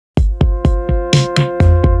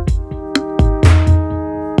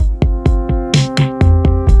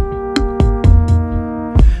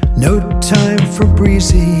for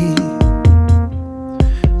breezy,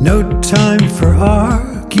 no time for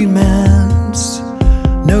arguments,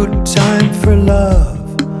 no time for love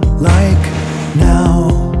like now.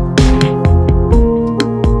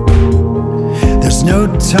 There's no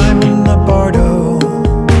time in the bardo,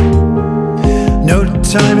 no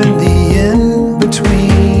time in the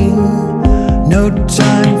in-between, no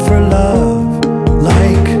time for love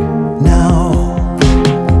like now.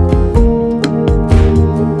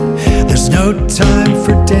 There's no time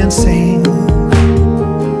for dancing,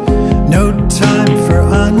 no time for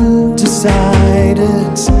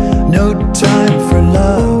undecideds, no time for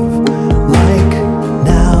love like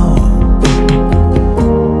now.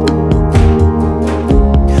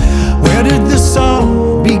 Where did this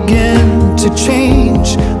all begin to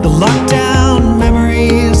change? The lockdown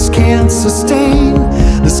memories can't sustain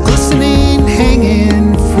this glistening,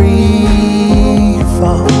 hanging free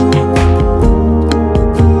fall.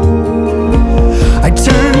 I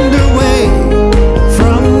turned away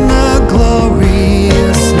from the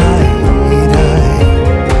glorious night.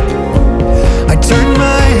 I turned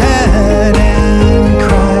my head and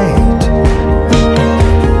cried.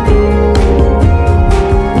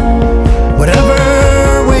 Whatever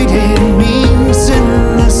waiting means in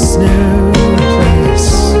this new place,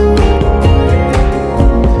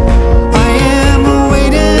 I am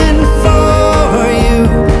waiting for you.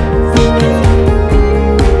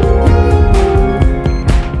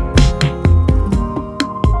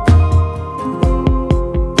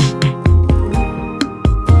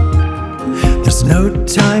 There's no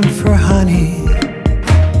time for honey,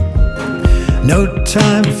 no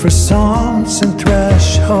time for songs and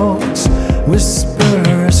thresholds. Whisper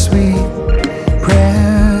a sweet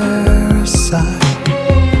prayer.